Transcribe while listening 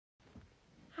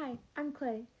Hi, I'm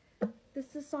Clay. This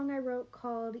is a song I wrote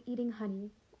called Eating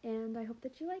Honey, and I hope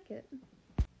that you like it.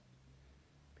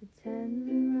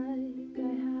 Pretend like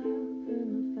I have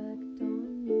an effect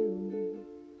on you.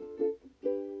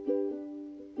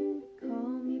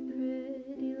 Call me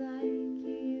pretty like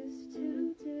you used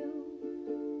to do.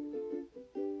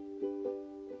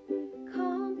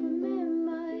 Compliment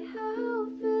my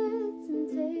outfits and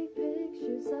take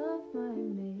pictures of my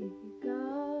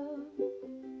makeup.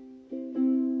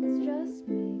 It's just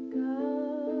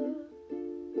makeup.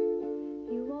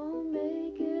 You won't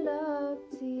make it up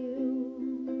to you.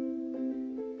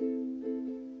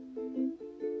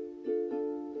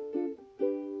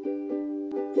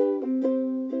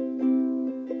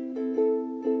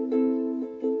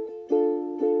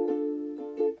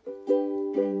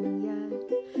 And yet,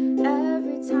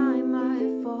 every time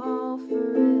I fall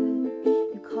for it,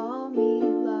 you call me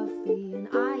lovely, and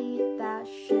I eat that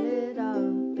shit up.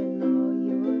 And all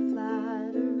your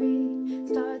flattery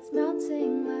starts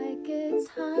melting like it's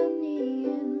honey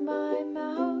in my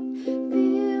mouth.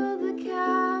 Feel the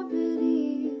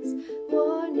cavities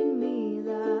warning me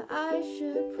that I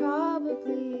should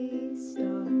probably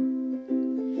stop.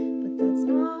 But that's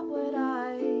not what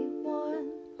I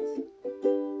want.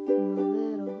 I'm a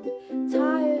little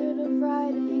tired of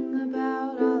writing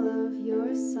about all of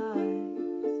your sides.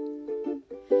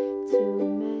 Too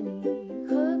many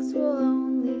cooks will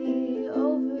only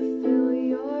overfill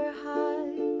your hive.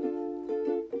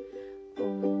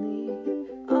 Only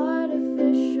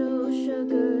artificial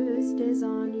sugar stays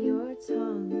on your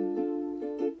tongue,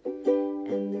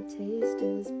 and the taste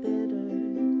is bitter,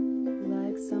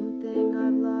 like something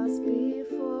I've lost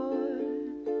before.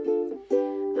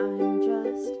 I'm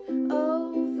just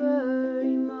over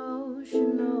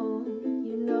emotional.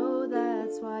 You know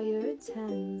that's why you're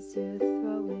tense. You're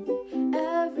throwing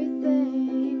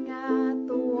everything at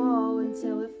the wall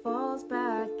until it falls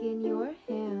back in your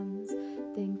hands.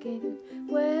 Thinking,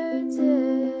 where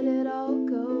did it all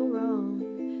go wrong?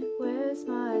 Where's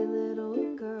my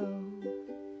little girl?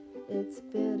 It's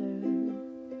bitter,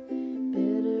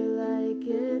 bitter like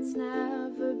it's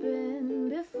never been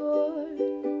before.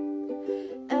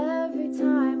 Every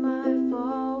time I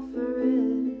fall for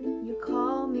it, you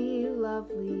call me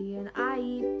lovely, and I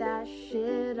eat that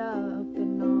shit up.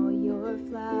 And all your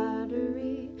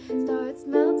flattery starts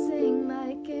melting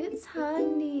like it's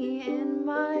honey in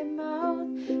my mouth.